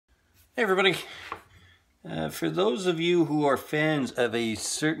Hey everybody, for those of you who are fans of a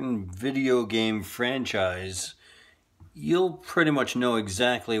certain video game franchise, you'll pretty much know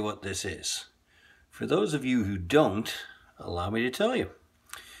exactly what this is. For those of you who don't, allow me to tell you.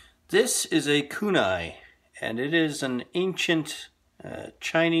 This is a kunai, and it is an ancient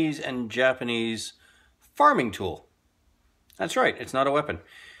Chinese and Japanese farming tool. That's right, it's not a weapon.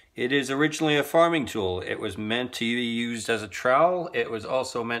 It is originally a farming tool. It was meant to be used as a trowel. It was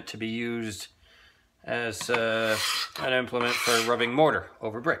also meant to be used as an implement for rubbing mortar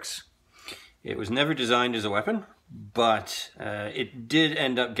over bricks. It was never designed as a weapon, but it did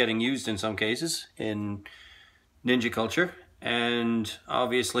end up getting used in some cases in ninja culture. And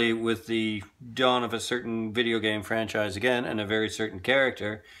obviously with the dawn of a certain video game franchise again and a very certain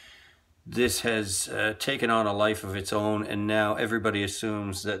character, this has taken on a life of its own, and now everybody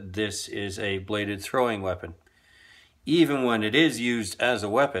assumes that this is a bladed throwing weapon. Even when it is used as a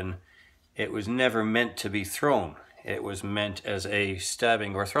weapon, it was never meant to be thrown. It was meant as a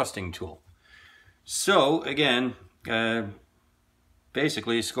stabbing or thrusting tool. So again,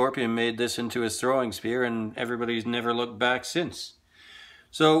 basically Scorpion made this into his throwing spear, and everybody's never looked back since.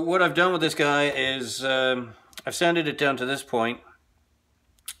 So what I've done with this guy is I've sanded it down to this point,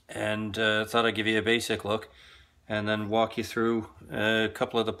 and thought I'd give you a basic look and then walk you through a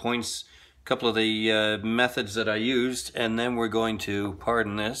couple of the points, a couple of the methods that I used, and then we're going to,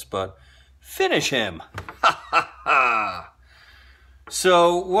 pardon this, but finish him. Ha ha ha!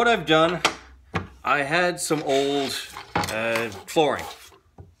 So what I've done, I had some old flooring.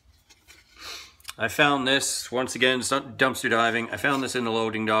 I found this, once again, it's not dumpster diving, I found this in the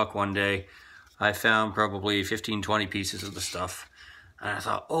loading dock one day. I found probably 15-20 pieces of the stuff. And I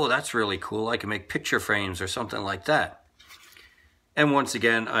thought, oh, that's really cool. I can make picture frames or something like that. And once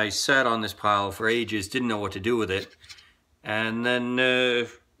again, I sat on this pile for ages, didn't know what to do with it. And then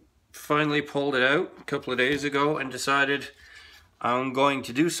finally pulled it out a couple of days ago and decided I'm going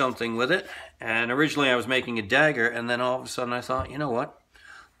to do something with it. And originally I was making a dagger, and then all of a sudden I thought, you know what?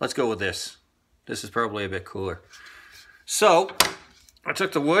 Let's go with this. This is probably a bit cooler. So I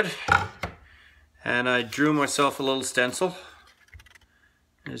took the wood and I drew myself a little stencil.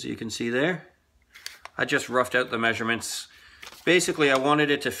 As you can see there, I just roughed out the measurements. Basically, I wanted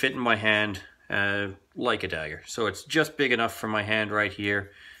it to fit in my hand like a dagger. So it's just big enough for my hand right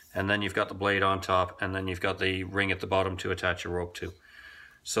here, and then you've got the blade on top, and then you've got the ring at the bottom to attach a rope to.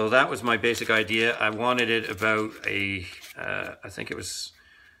 So that was my basic idea. I wanted it about a, I think it was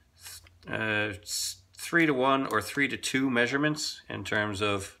 3-to-1 or 3-to-2 measurements in terms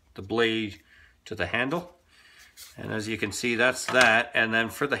of the blade to the handle. And as you can see, that's that. And then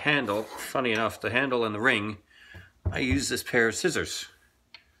for the handle, funny enough, the handle and the ring, I use this pair of scissors.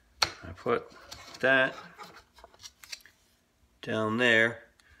 I put that down there,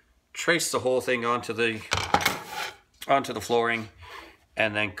 trace the whole thing onto the flooring,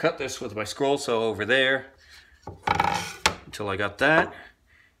 and then cut this with my scroll saw over there until I got that.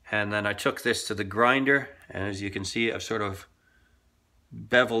 And then I took this to the grinder, and as you can see, I've sort of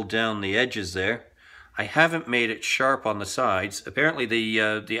beveled down the edges there. I haven't made it sharp on the sides. Apparently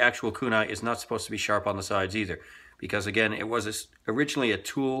the actual kunai is not supposed to be sharp on the sides either, because again, it was originally a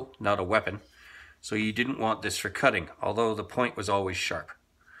tool, not a weapon. So you didn't want this for cutting, although the point was always sharp.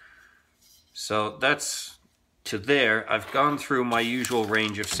 So that's to there. I've gone through my usual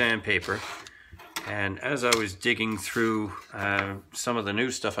range of sandpaper, and as I was digging through some of the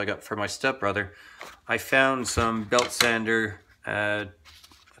new stuff I got for my stepbrother, I found some belt sander. I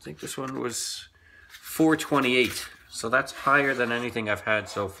think this one was 428, so that's higher than anything I've had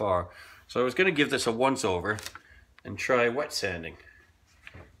so far. So I was going to give this a once over and try wet sanding.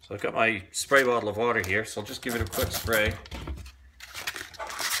 So I've got my spray bottle of water here, so I'll just give it a quick spray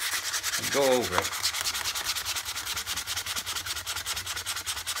and go over it.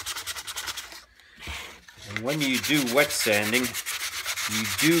 And when you do wet sanding, you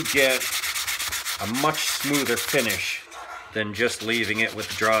do get a much smoother finish than just leaving it with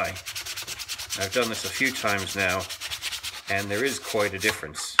dry. I've done this a few times now, and there is quite a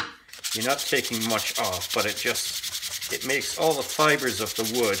difference. You're not taking much off, but it makes all the fibers of the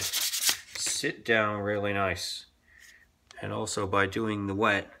wood sit down really nice. And also by doing the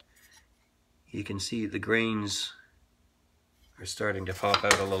wet, you can see the grains are starting to pop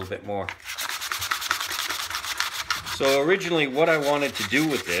out a little bit more. So originally what I wanted to do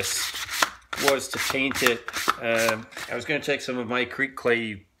with this was to paint it. I was going to take some of my Creek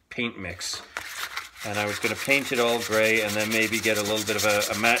Clay paint mix, and I was going to paint it all gray and then maybe get a little bit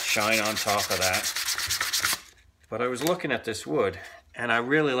of a matte shine on top of that. But I was looking at this wood and I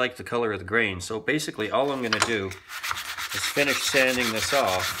really like the color of the grain. So basically all I'm going to do is finish sanding this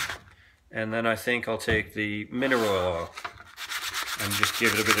off And then I think I'll take the mineral oil and just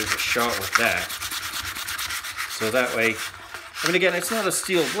give it a bit of a shot with that. So that way, I mean, again, it's not a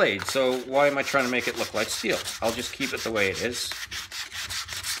steel blade, so why am I trying to make it look like steel? I'll just keep it the way it is.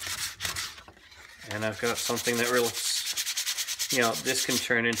 And I've got something that really, you know, this can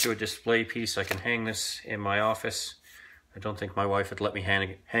turn into a display piece. I can hang this in my office. I don't think my wife would let me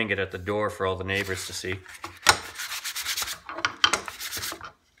hang it at the door for all the neighbors to see.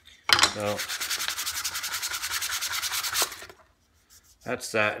 So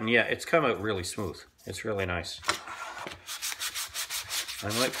that's that, and yeah, it's come out really smooth. It's really nice. I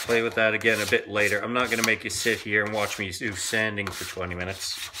might play with that again a bit later. I'm not going to make you sit here and watch me do sanding for 20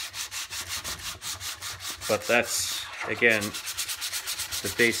 minutes. But that's, again,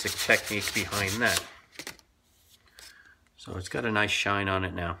 the basic technique behind that. So it's got a nice shine on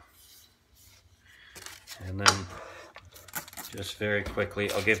it now. And then just very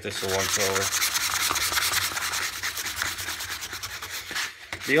quickly, I'll give this a once over.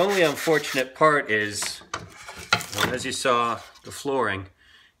 The only unfortunate part is, as you saw, the flooring,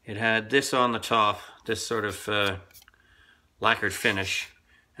 it had this on the top, this sort of lacquered finish,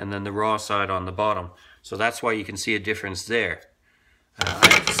 and then the raw side on the bottom. So that's why you can see a difference there. I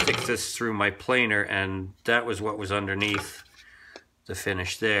had to stick this through my planer, and that was what was underneath the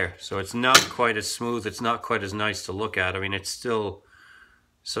finish there. So it's not quite as smooth, it's not quite as nice to look at. I mean, it's still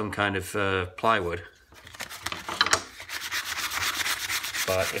some kind of plywood.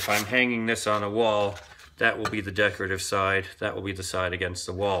 But if I'm hanging this on a wall, that will be the decorative side, that will be the side against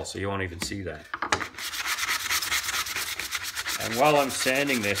the wall, so you won't even see that. And while I'm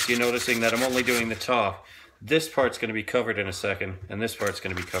sanding this, you're noticing that I'm only doing the top. This part's going to be covered in a second, and this part's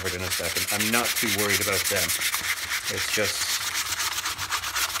going to be covered in a second. I'm not too worried about them. It's just,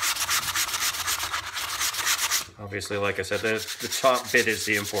 obviously, like I said, the top bit is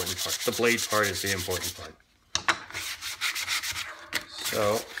the important part. The blade part is the important part.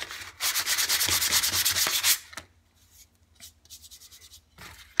 So,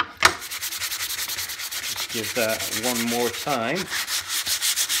 just give that one more time.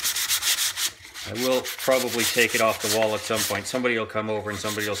 I will probably take it off the wall at some point. Somebody will come over and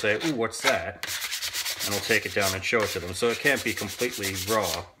somebody will say, "Ooh, what's that?" And I'll take it down and show it to them. So it can't be completely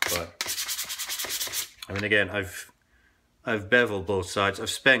raw, but I mean, again, I've beveled both sides. I've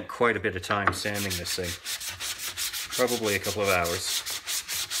spent quite a bit of time sanding this thing, probably a couple of hours.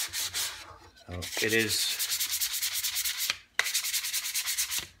 So it is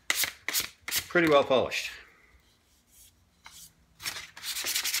pretty well polished.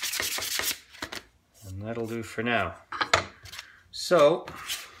 And that'll do for now. So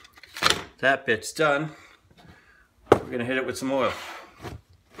that bit's done. We're gonna hit it with some oil.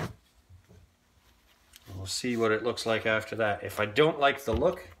 We'll see what it looks like after that. If I don't like the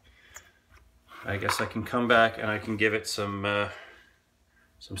look, I guess I can come back and I can give it some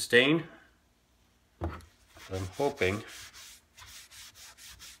stain. I'm hoping.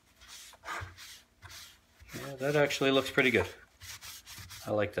 Yeah, that actually looks pretty good.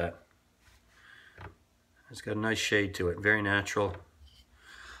 I like that. It's got a nice shade to it, very natural.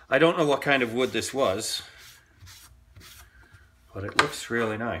 I don't know what kind of wood this was, but it looks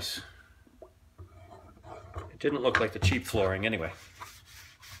really nice. It didn't look like the cheap flooring anyway.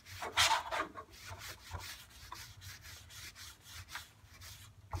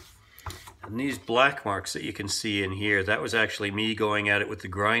 And these black marks that you can see in here, that was actually me going at it with the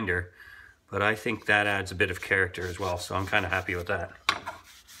grinder, but I think that adds a bit of character as well, so I'm kind of happy with that.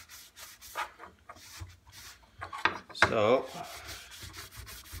 So,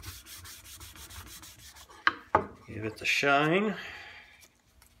 give it the shine,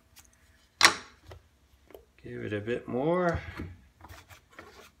 give it a bit more,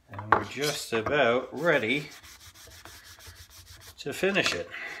 and we're just about ready to finish it.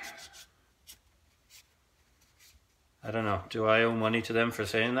 I don't know, do I owe money to them for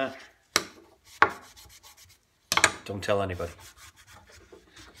saying that? Don't tell anybody.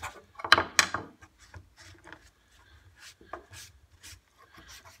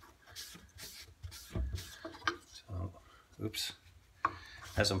 So, oops.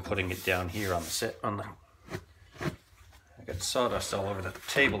 As I'm putting it down here on the set, I got sawdust all over the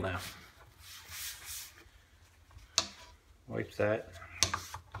table now. Wipe that.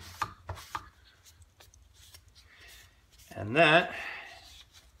 And that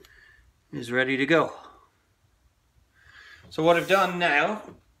is ready to go. So what I've done now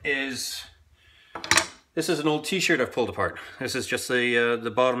is, this is an old t-shirt I've pulled apart. This is just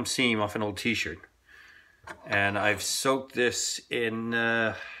the bottom seam off an old t-shirt. And I've soaked this in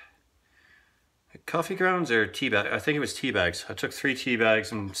coffee grounds or tea bags? I think it was tea bags. I took 3 tea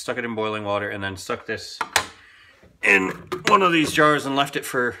bags and stuck it in boiling water and then stuck this in one of these jars and left it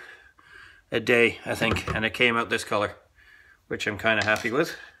for a day, I think, and it came out this color, which I'm kind of happy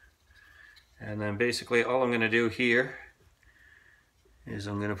with. And then basically all I'm going to do here is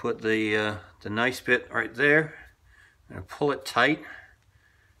I'm going to put the nice bit right there. I'm going to pull it tight,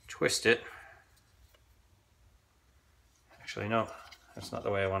 twist it. Actually, no, that's not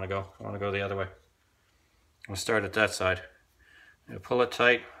the way I want to go. I want to go the other way. I'll start at that side. I'm going to pull it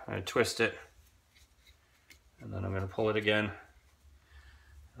tight, I'm going to twist it, and then I'm going to pull it again.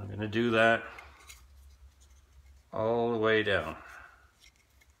 I'm going to do that all the way down.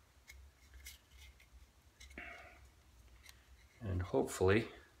 And hopefully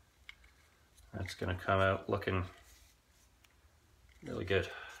that's going to come out looking really good.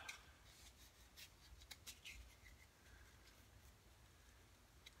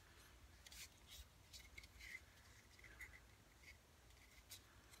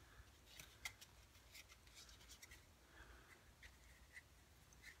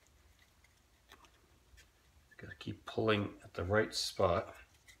 Got to keep pulling at the right spot.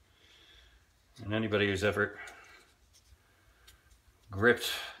 And anybody who's ever gripped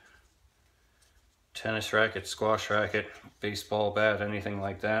tennis racket, squash racket, baseball bat, anything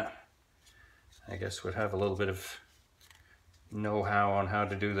like that, I guess would have a little bit of know-how on how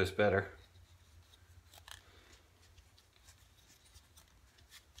to do this better.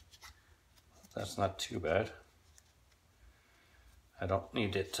 That's not too bad. I don't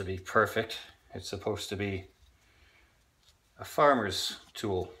need it to be perfect. It's supposed to be a farmer's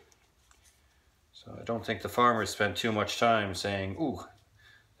tool. So I don't think the farmers spent too much time saying, ooh,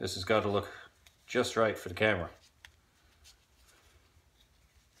 this has got to look just right for the camera.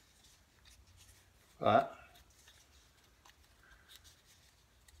 But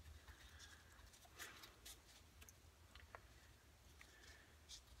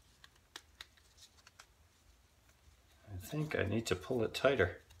I think I need to pull it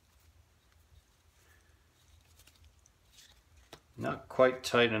tighter. Not quite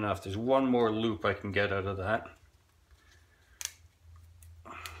tight enough. There's one more loop I can get out of that.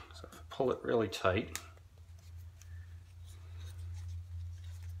 So if I pull it really tight,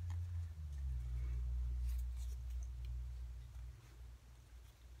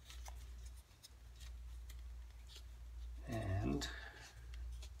 and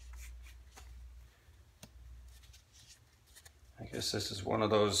I guess this is one of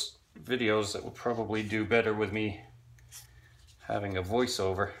those videos that will probably do better with me having a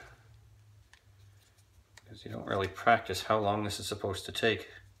voiceover, because you don't really practice how long this is supposed to take.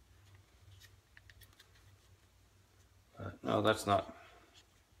 But no, that's not.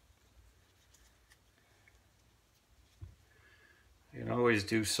 You can always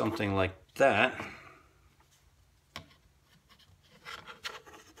do something like that.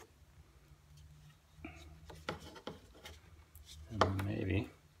 And maybe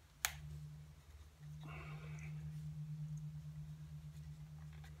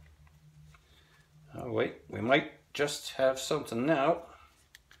oh wait, we might just have something now.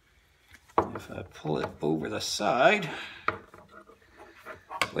 If I pull it over the side,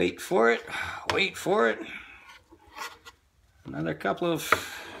 wait for it, wait for it. Another couple of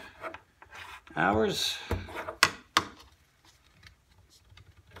hours.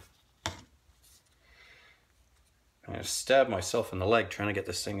 I'm gonna stab myself in the leg trying to get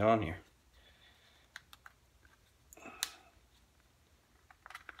this thing on here.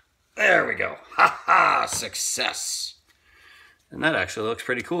 There we go. Ha ha! Success! And that actually looks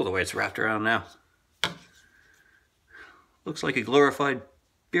pretty cool the way it's wrapped around now. Looks like a glorified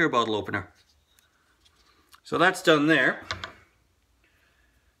beer bottle opener. So that's done there.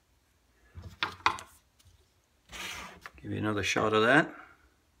 Give you another shot of that.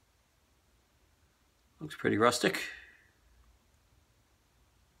 Looks pretty rustic.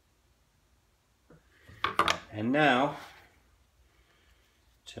 And now,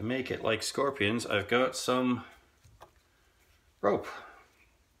 to make it like scorpions, I've got some rope.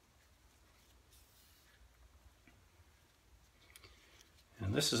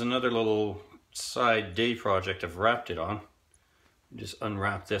 And this is another little side day project I've wrapped it on. Just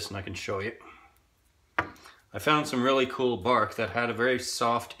unwrap this and I can show you. I found some really cool bark that had a very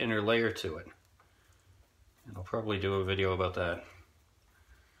soft inner layer to it. And I'll probably do a video about that.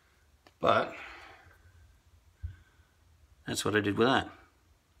 But that's what I did with that.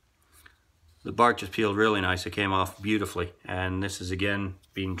 The bark just peeled really nice. It came off beautifully. And this is again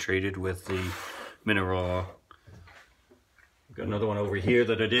being treated with the mineral oil. I've got another one over here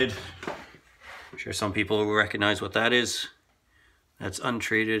that I did. I'm sure some people will recognize what that is. That's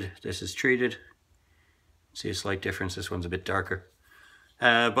untreated. This is treated. See a slight difference, this one's a bit darker.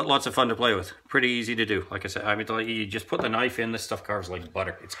 But lots of fun to play with. Pretty easy to do. Like I said, I mean, you just put the knife in, this stuff carves like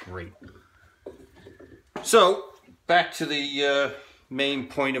butter. It's great. So, back to the main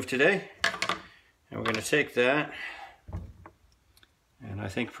point of today. And we're going to take that, and I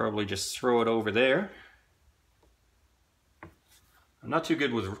think probably just throw it over there. I'm not too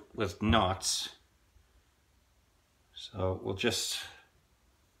good with knots. So we'll just,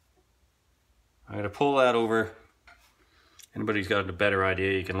 I'm going to pull that over. Anybody's got a better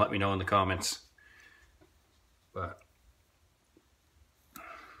idea, you can let me know in the comments. But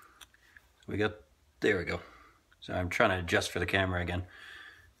we got, there we go. So I'm trying to adjust for the camera again.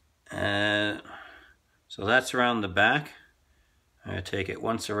 So that's around the back. I'm going to take it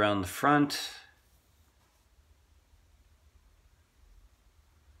once around the front.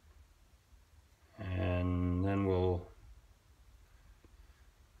 And then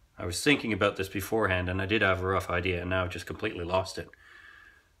I was thinking about this beforehand and I did have a rough idea and now I've just completely lost it.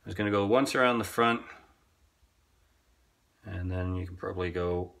 I was going to go once around the front and then you can probably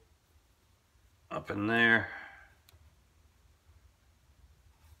go up in there.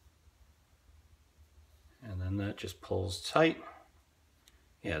 And then that just pulls tight.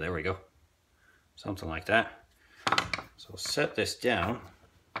 Yeah, there we go. Something like that. So we'll set this down.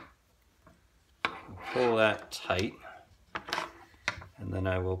 Pull that tight. And then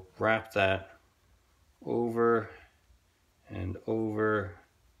I will wrap that over and over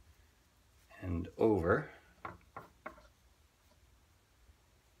and over.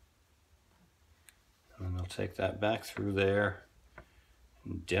 And then I'll take that back through there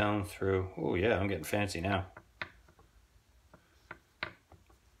and down through. Oh yeah, I'm getting fancy now.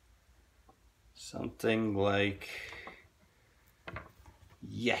 Something like,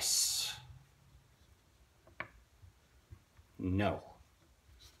 yes. No.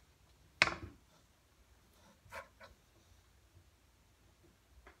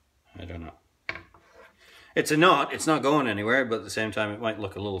 I don't know. It's a knot, it's not going anywhere, but at the same time it might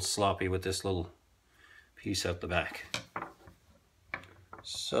look a little sloppy with this little piece out the back.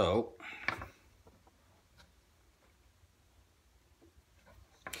 So,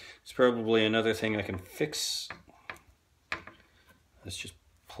 it's probably another thing I can fix. Let's just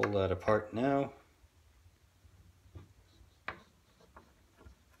pull that apart now.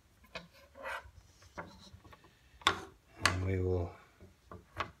 And we will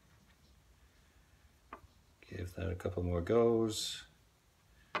give that a couple more goes.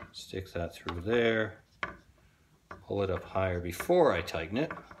 Stick that through there. Pull it up higher before I tighten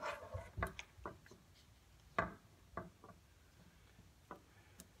it.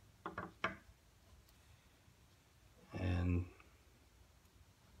 And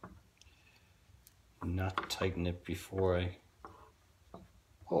not tighten it before I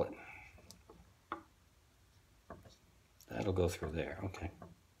pull it. That'll go through there, okay.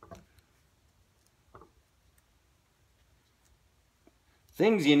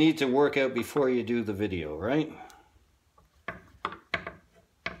 Things you need to work out before you do the video, right?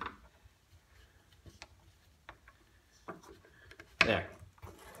 There.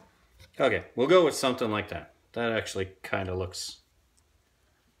 Okay, we'll go with something like that. That actually kind of looks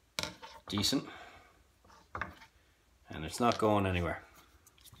decent. And it's not going anywhere.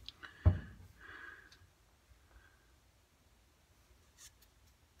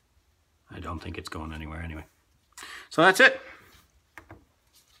 I don't think it's going anywhere anyway. So that's it.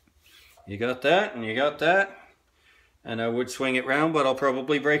 You got that and you got that. And I would swing it round, but I'll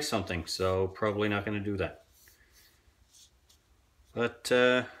probably break something. So probably not going to do that. But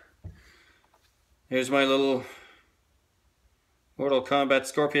here's my little Mortal Kombat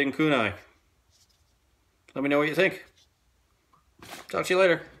Scorpion kunai. Let me know what you think. Talk to you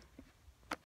later.